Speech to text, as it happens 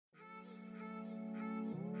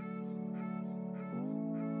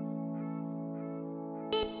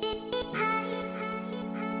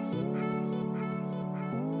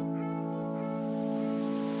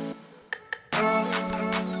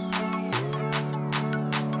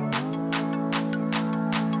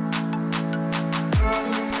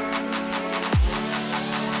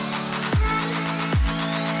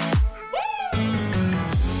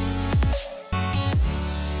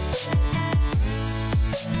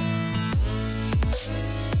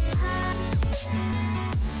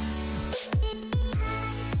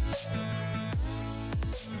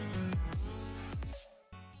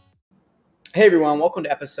Hey everyone, welcome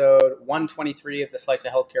to episode 123 of the Slice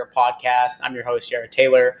of Healthcare podcast. I'm your host, Jared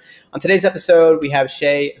Taylor. On today's episode, we have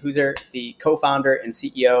Shay Hooser, the co-founder and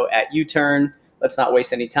CEO at U-Turn. Let's not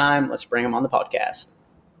waste any time. Let's bring him on the podcast.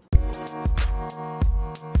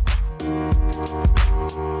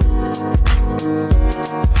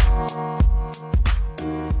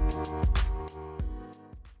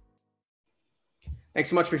 Thanks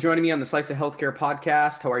so much for joining me on the Slice of Healthcare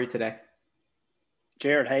podcast. How are you today?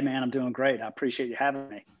 Jared, hey man, I'm doing great. I appreciate you having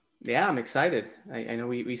me. Yeah, I'm excited. I know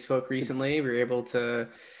we spoke recently. We were able to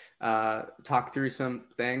talk through some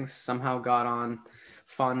things, somehow got on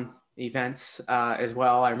fun events as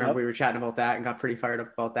well. I remember we were chatting about that and got pretty fired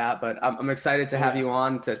up about that, but I'm excited to have you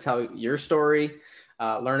on to tell your story,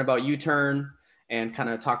 learn about U-Turn, and kind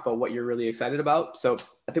of talk about what you're really excited about. So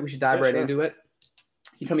I think we should dive into it.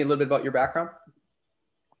 Can you tell me a little bit about your background?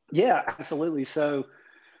 Yeah, absolutely. So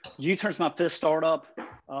U-Turn's my fifth startup.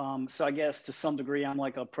 So I guess to some degree, I'm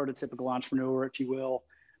like a prototypical entrepreneur, if you will.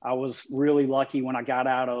 I was really lucky when I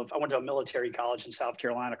went to a military college in South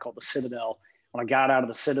Carolina called the Citadel. When I got out of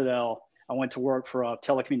the Citadel, I went to work for a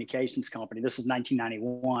telecommunications company. This is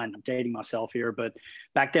 1991. I'm dating myself here, but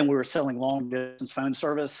back then we were selling long distance phone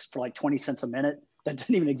service for like 20 cents a minute. That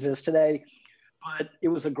didn't even exist today. But it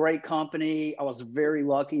was a great company. I was very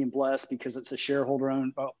lucky and blessed because it's a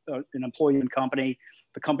shareholder-owned, an employee-owned company.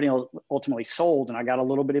 The company ultimately sold, and I got a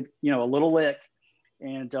little bit of, a little lick,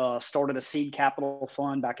 and started a seed capital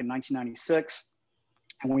fund back in 1996.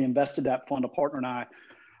 And we invested that fund, a partner and I,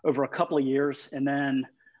 over a couple of years. And then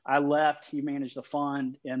I left. He managed the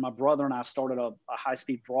fund, and my brother and I started a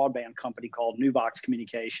high-speed broadband company called Nuvox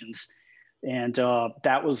Communications. And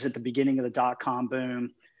that was at the beginning of the dot-com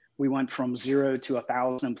boom. We went from 0 to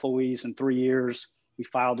 1,000 employees in 3 years. We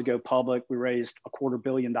filed to go public. We raised $250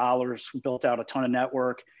 million. We built out a ton of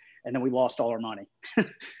network, and then we lost all our money.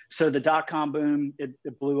 So the dot-com boom,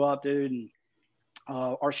 it blew up, dude. And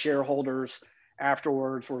our shareholders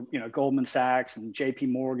afterwards were, Goldman Sachs and JP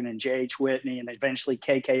Morgan and JH Whitney, and eventually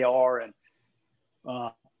KKR.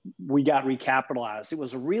 And we got recapitalized. It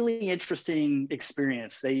was a really interesting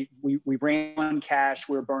experience. We ran on cash.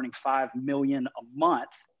 We were burning $5 million a month.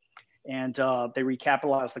 And they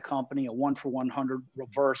recapitalized the company, a 1-for-100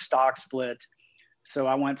 reverse stock split. So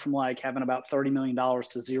I went from like having about $30 million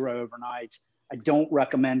to zero overnight. I don't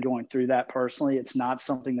recommend going through that personally. It's not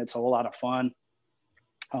something that's a whole lot of fun.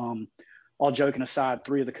 All joking aside,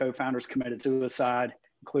 3 of the co-founders committed suicide,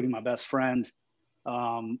 including my best friend.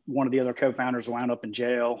 One of the other co-founders wound up in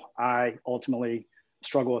jail. I ultimately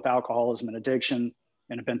struggle with alcoholism and addiction,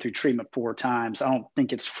 and have been through treatment 4 times. I don't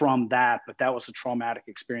think it's from that, but that was a traumatic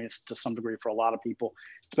experience to some degree for a lot of people,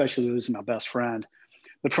 especially losing my best friend.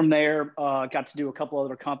 But from there, got to do a couple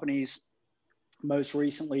other companies. Most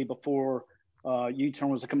recently, before U-Turn,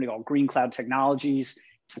 was a company called Green Cloud Technologies.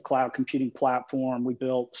 It's a cloud computing platform we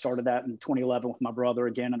built, started that in 2011 with my brother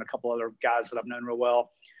again, and a couple other guys that I've known real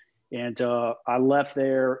well. And I left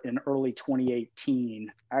there in early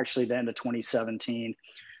 2018, actually the end of 2017.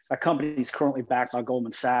 That company is currently backed by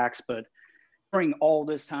Goldman Sachs, but during all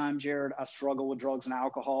this time, Jared, I struggled with drugs and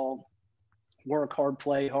alcohol, work hard,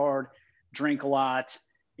 play hard, drink a lot,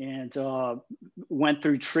 and went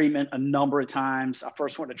through treatment a number of times. I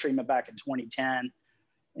first went to treatment back in 2010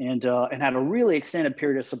 and had a really extended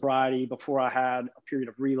period of sobriety before I had a period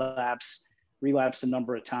of relapsed a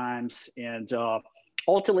number of times, and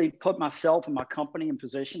ultimately put myself and my company in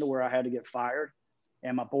position to where I had to get fired,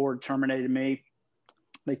 and my board terminated me.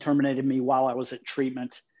 They terminated me while I was at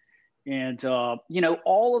treatment. And,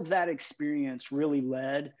 all of that experience really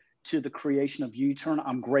led to the creation of U-Turn.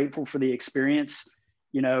 I'm grateful for the experience.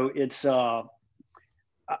 I'll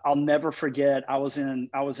never forget, I was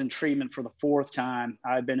in treatment for the 4th time.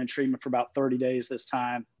 I had been in treatment for about 30 days this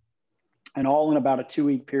time. And all in about a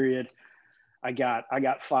 2-week period, I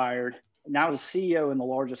got fired. Now I was CEO and the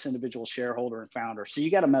largest individual shareholder and founder. So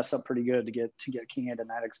you got to mess up pretty good to get canned in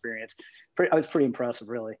that experience. It was pretty impressive,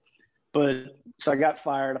 really. But so I got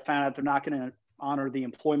fired. I found out they're not going to honor the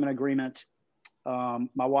employment agreement. My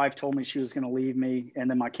wife told me she was going to leave me, and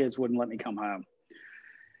then my kids wouldn't let me come home.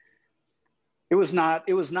 It was not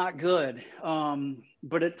good.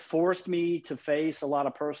 But it forced me to face a lot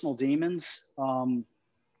of personal demons.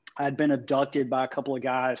 I'd been abducted by a couple of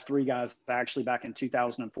guys, 3 guys actually, back in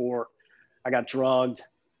 2004. I got drugged,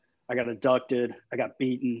 I got abducted, I got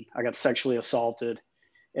beaten, I got sexually assaulted.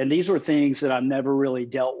 And these were things that I never really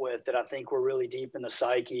dealt with that I think were really deep in the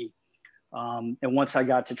psyche. And once I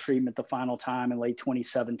got to treatment the final time in late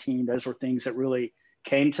 2017, those were things that really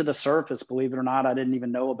came to the surface. Believe it or not, I didn't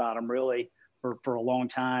even know about them really for a long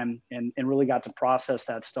time and really got to process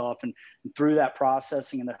that stuff. And through that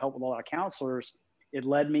processing and the help with a lot of counselors, it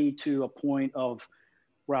led me to a point of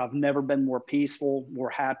where I've never been more peaceful, more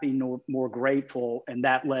happy, more grateful. And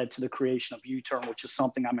that led to the creation of U-Turn, which is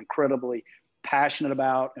something I'm incredibly passionate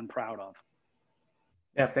about and proud of.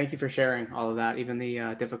 Yeah, thank you for sharing all of that, even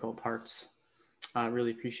the difficult parts. I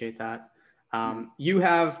really appreciate that. You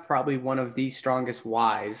have probably one of the strongest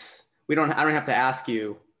whys. I don't have to ask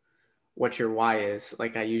you what your why is,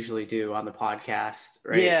 like I usually do on the podcast,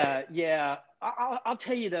 right? Yeah. I'll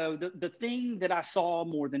tell you though, the thing that I saw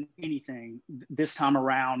more than anything this time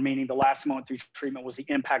around, meaning the last time I went through treatment, was the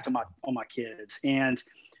impact on my kids, and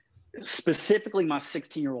specifically my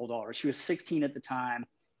 16-year-old daughter. She was 16 at the time,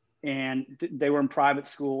 and they were in private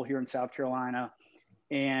school here in South Carolina,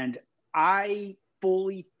 and I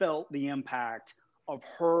fully felt the impact of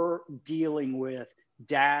her dealing with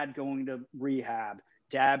dad going to rehab,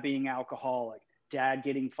 dad being alcoholic, dad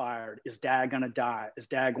getting fired. Is dad going to die? Is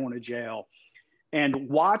dad going to jail? And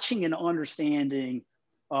watching and understanding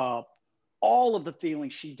all of the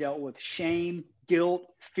feelings she dealt with, shame, guilt,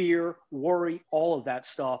 fear, worry, all of that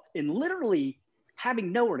stuff, and literally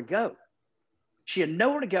having nowhere to go. She had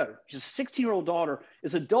nowhere to go. She's a 16-year-old daughter.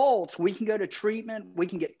 As adults, we can go to treatment, we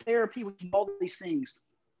can get therapy, we can do all these things.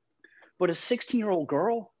 But a 16-year-old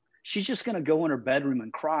girl, she's just going to go in her bedroom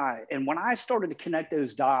and cry. And when I started to connect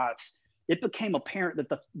those dots, it became apparent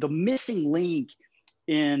that the missing link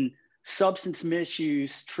in substance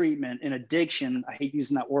misuse treatment and addiction, I hate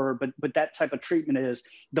using that word, but that type of treatment, is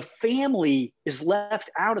the family is left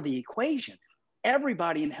out of the equation.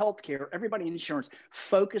 Everybody in healthcare, everybody in insurance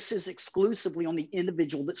focuses exclusively on the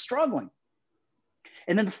individual that's struggling.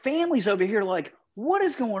 And then the family's over here like, what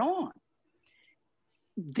is going on?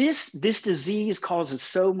 This disease causes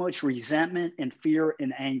so much resentment and fear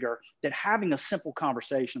and anger that having a simple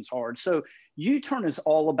conversation is hard. So U-Turn is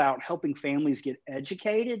all about helping families get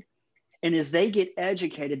educated. And as they get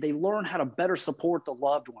educated, they learn how to better support the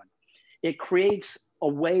loved one. It creates a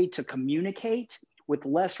way to communicate with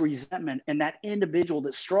less resentment, and that individual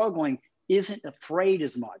that's struggling isn't afraid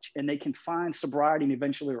as much, and they can find sobriety and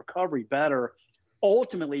eventually recovery better.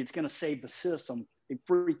 Ultimately, it's going to save the system a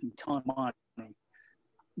freaking ton of money.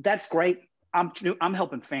 That's great. I'm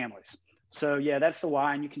helping families. So yeah, that's the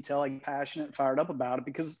why. And you can tell I'm passionate and fired up about it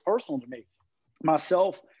because it's personal to me.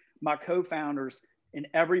 Myself, my co-founders, and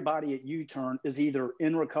everybody at U-Turn is either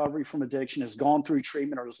in recovery from addiction, has gone through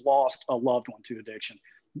treatment, or has lost a loved one to addiction.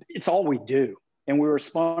 It's all we do. And we were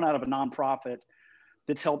spun out of a nonprofit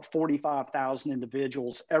that's helped 45,000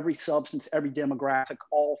 individuals, every substance, every demographic,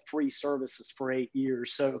 all free services for 8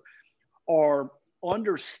 years. So our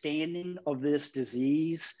understanding of this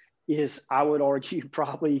disease is, I would argue,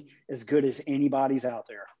 probably as good as anybody's out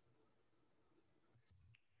there.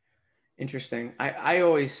 Interesting. I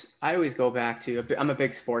always go back to, I'm a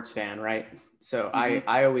big sports fan, right? So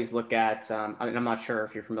I always look at, I'm not sure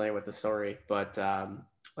if you're familiar with the story, but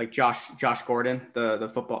like Josh Gordon,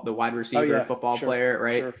 the wide receiver, football player,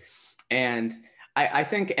 right? Sure. And I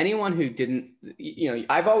think anyone who didn't,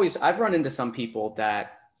 I've run into some people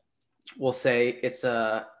that will say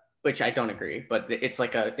which I don't agree, but it's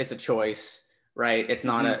a choice, right? It's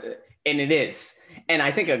not and it is. And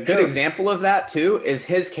I think a good example of that too is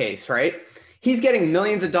his case, right? He's getting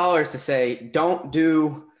millions of dollars to say, don't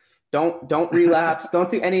relapse, don't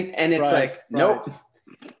do any. And it's nope.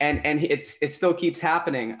 And it still keeps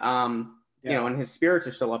happening. You know, and his spirits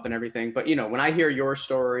are still up and everything. But, when I hear your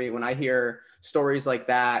story, when I hear stories like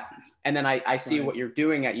that, and then I see what you're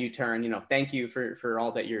doing at U-Turn, thank you for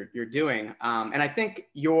all that you're doing. And I think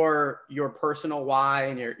your personal why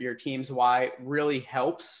and your team's why really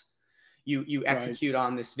helps you execute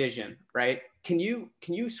on this vision, right? Can you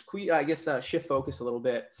shift focus a little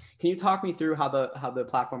bit? Can you talk me through how the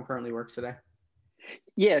platform currently works today?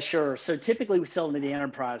 Yeah, sure. So typically we sell into the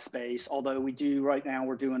enterprise space, although we're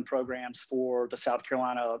doing programs for the South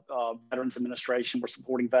Carolina Veterans Administration. We're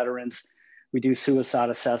supporting veterans. We do suicide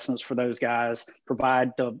assessments for those guys,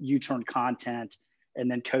 provide the U-Turn content,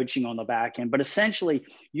 and then coaching on the back end. But essentially,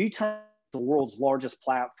 U-Turn is the world's largest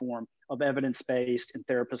platform of evidence-based and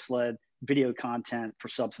therapist-led video content for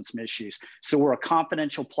substance misuse. So we're a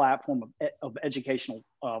confidential platform of educational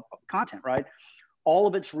content, right? All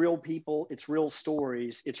of it's real people, it's real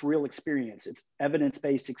stories, it's real experience, it's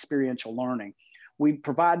evidence-based experiential learning. We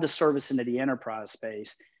provide the service into the enterprise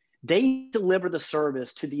space. They deliver the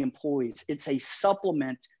service to the employees. It's a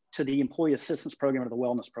supplement to the employee assistance program or the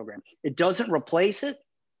wellness program. It doesn't replace it,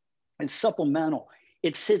 it's supplemental.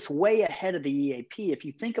 It sits way ahead of the EAP. If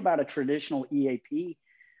you think about a traditional EAP,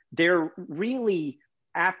 they're really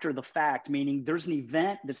after the fact, meaning there's an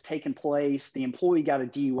event that's taken place, the employee got a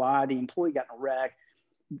DUI, the employee got in a wreck,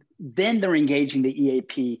 then they're engaging the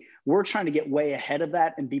EAP. We're trying to get way ahead of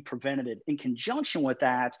that and be preventative. In conjunction with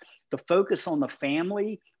that, the focus on the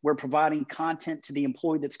family, we're providing content to the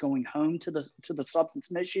employee that's going home to the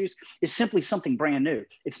substance misuse, is simply something brand new.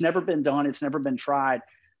 It's never been done. It's never been tried.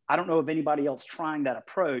 I don't know of anybody else trying that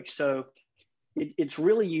approach. So it's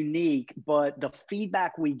really unique, but the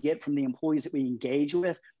feedback we get from the employees that we engage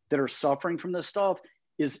with that are suffering from this stuff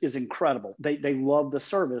is incredible. They love the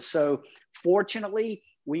service. So fortunately,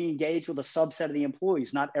 we engage with a subset of the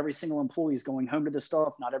employees. Not every single employee is going home to this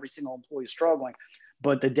stuff. Not every single employee is struggling,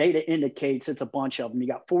 but the data indicates it's a bunch of them. You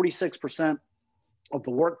got 46% of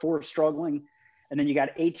the workforce struggling, and then you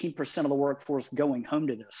got 18% of the workforce going home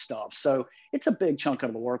to this stuff. So it's a big chunk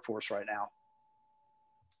of the workforce right now.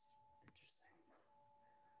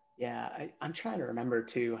 Yeah, I'm trying to remember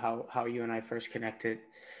too how you and I first connected.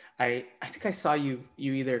 I think I saw you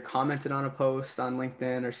either commented on a post on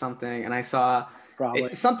LinkedIn or something, and I saw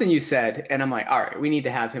something you said, and I'm like, all right, we need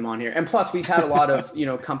to have him on here. And plus, we've had a lot of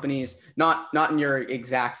companies, not in your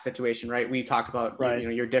exact situation, right? We talked about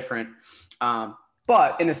you're different,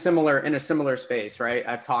 but in a similar space, right?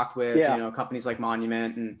 I've talked with companies like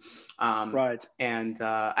Monument and and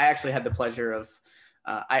I actually had the pleasure of.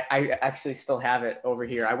 I actually still have it over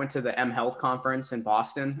here. I went to the M Health conference in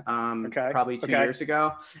Boston probably 2 years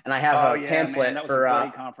ago, and I have a pamphlet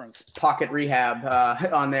for Pocket Rehab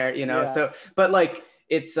on there. So but like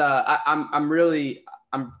it's I'm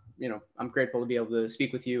grateful to be able to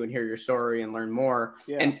speak with you and hear your story and learn more.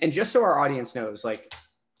 And just so our audience knows, like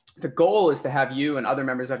the goal is to have you and other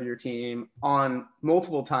members of your team on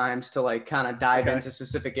multiple times to like kind of dive into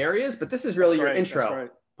specific areas, but this is really your intro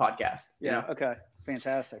podcast. Okay.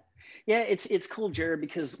 Fantastic. Yeah, it's cool, Jared,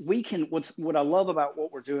 because we can, what I love about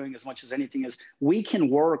what we're doing as much as anything is we can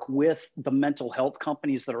work with the mental health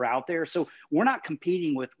companies that are out there. So we're not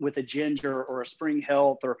competing with a Ginger or a Spring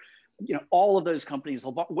Health or, all of those companies,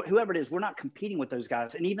 whoever it is, we're not competing with those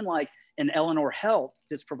guys. And even like an Eleanor Health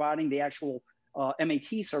that's providing the actual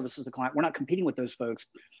MAT services to the client, we're not competing with those folks.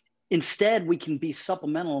 Instead, we can be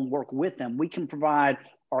supplemental and work with them. We can provide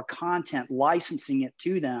our content, licensing it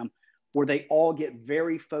to them, where they all get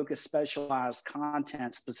very focused, specialized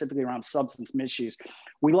content specifically around substance misuse.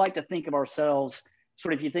 We like to think of ourselves,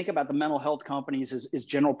 sort of, if you think about the mental health companies as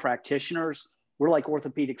general practitioners, we're like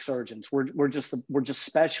orthopedic surgeons. We're just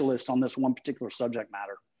specialists on this one particular subject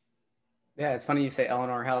matter. Yeah, it's funny you say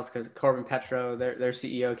Eleanor Health because Corbin Petro, their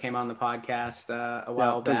CEO, came on the podcast a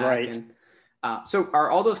while back. Right. And so are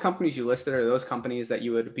all those companies you listed, are those companies that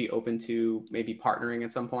you would be open to maybe partnering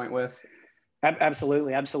at some point with?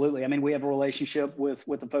 Absolutely. I mean, we have a relationship with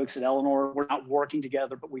the folks at Eleanor. We're not working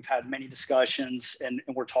together, but we've had many discussions, and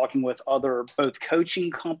we're talking with other both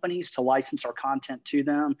coaching companies to license our content to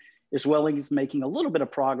them, as well as making a little bit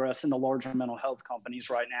of progress in the larger mental health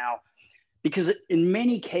companies right now. Because in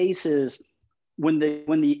many cases, when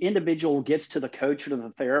the individual gets to the coach or to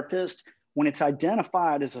the therapist, when it's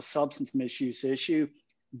identified as a substance misuse issue,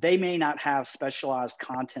 they may not have specialized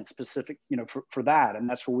content specific, for that. And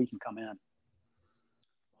that's where we can come in.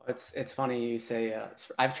 It's funny you say,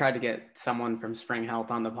 I've tried to get someone from Spring Health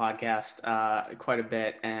on the podcast quite a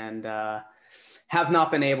bit and have not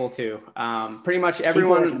been able to. Pretty much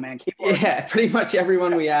everyone, keep working, man. Keep working. Pretty much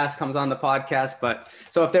everyone we ask comes on the podcast. But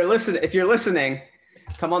so if you're listening,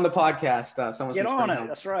 come on the podcast. Someone get on it. Health.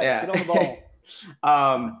 That's right. Yeah. Get on the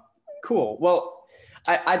ball. Cool. Well,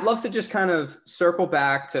 I'd love to just kind of circle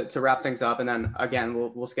back to wrap things up. And then again,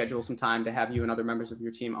 we'll schedule some time to have you and other members of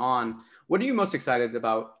your team on. What are you most excited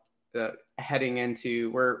about heading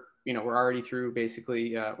into? We're already through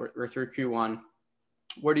basically, we're through Q1.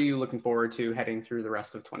 What are you looking forward to heading through the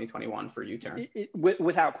rest of 2021 for U-Turn?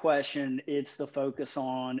 Without question, it's the focus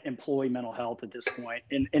on employee mental health at this point.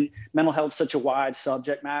 And mental health is such a wide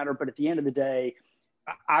subject matter, but at the end of the day,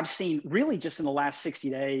 I've seen really just in the last 60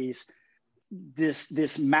 days,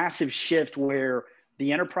 this massive shift where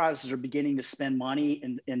the enterprises are beginning to spend money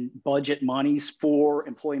and budget monies for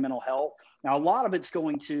employee mental health. Now, a lot of it's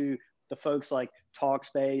going to the folks like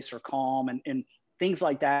Talkspace or Calm and things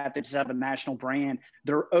like that just have a national brand.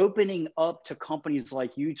 They're opening up to companies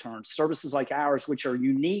like U-Turn, services like ours, which are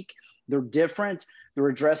unique, they're different, they're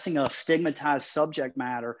addressing a stigmatized subject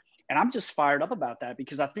matter. And I'm just fired up about that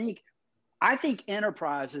because I think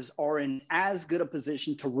enterprises are in as good a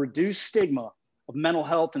position to reduce stigma of mental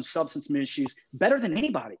health and substance misuse better than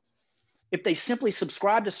anybody. If they simply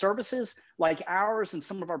subscribe to services like ours and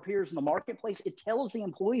some of our peers in the marketplace, it tells the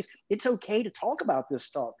employees it's okay to talk about this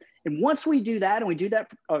stuff. And once we do that, and we do that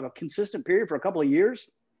for a consistent period for a couple of years,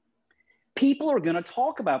 people are going to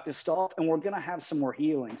talk about this stuff, and we're going to have some more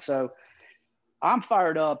healing. So I'm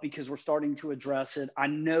fired up because we're starting to address it. I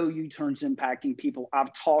know U-Turn's impacting people.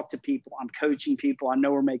 I've talked to people. I'm coaching people. I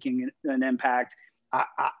know we're making an impact.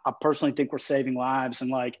 I personally think we're saving lives. And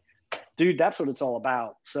like, dude, that's what it's all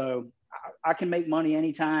about. So I can make money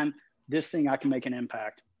anytime. This thing, I can make an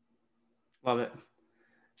impact. Love it.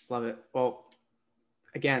 Love it. Well,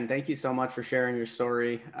 again, thank you so much for sharing your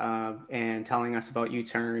story and telling us about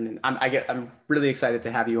U-Turn. And I'm really excited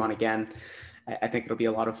to have you on again. I think it'll be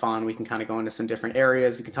a lot of fun. We can kind of go into some different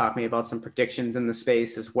areas. We can talk maybe about some predictions in the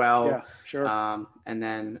space as well. Yeah, sure.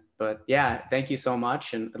 But yeah, thank you so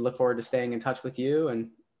much. And I look forward to staying in touch with you,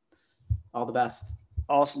 and all the best.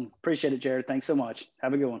 Awesome. Appreciate it, Jared. Thanks so much.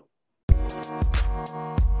 Have a good one.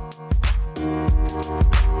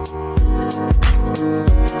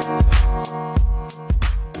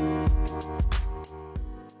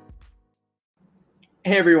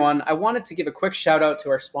 Hey everyone, I wanted to give a quick shout out to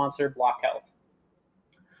our sponsor, Block Health.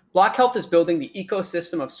 Block Health is building the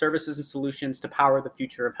ecosystem of services and solutions to power the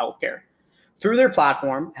future of healthcare. Through their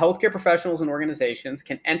platform, healthcare professionals and organizations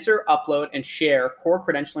can enter, upload, and share core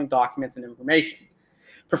credentialing documents and information.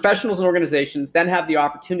 Professionals and organizations then have the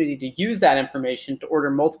opportunity to use that information to order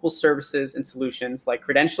multiple services and solutions like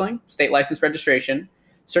credentialing, state license registration,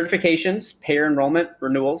 certifications, payer enrollment,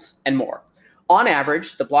 renewals, and more. On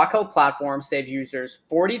average, the Block Health platform saves users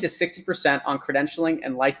 40 to 60% on credentialing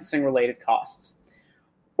and licensing related costs.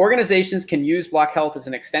 Organizations can use Block Health as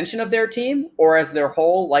an extension of their team or as their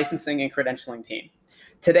whole licensing and credentialing team.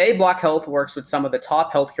 Today, Block Health works with some of the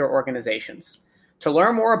top healthcare organizations. To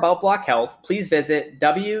learn more about Block Health, please visit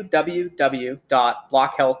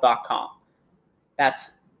www.blockhealth.com.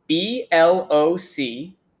 That's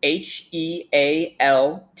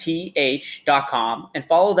BLOCHEALTH.com, and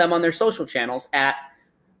follow them on their social channels at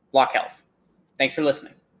Block Health. Thanks for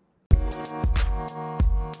listening.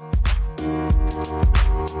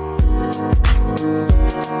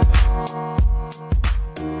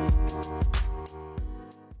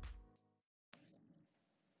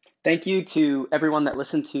 Thank you to everyone that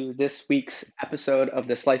listened to this week's episode of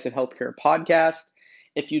the Slice of Healthcare podcast.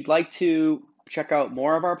 If you'd like to check out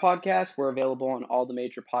more of our podcasts, we're available on all the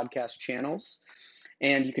major podcast channels.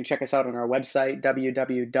 And you can check us out on our website,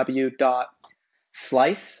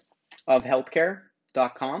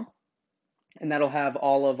 www.sliceofhealthcare.com. And that'll have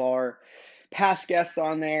all of our past guests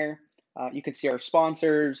on there. You can see our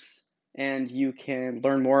sponsors, and you can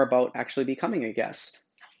learn more about actually becoming a guest.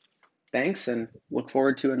 Thanks, and look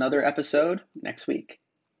forward to another episode next week.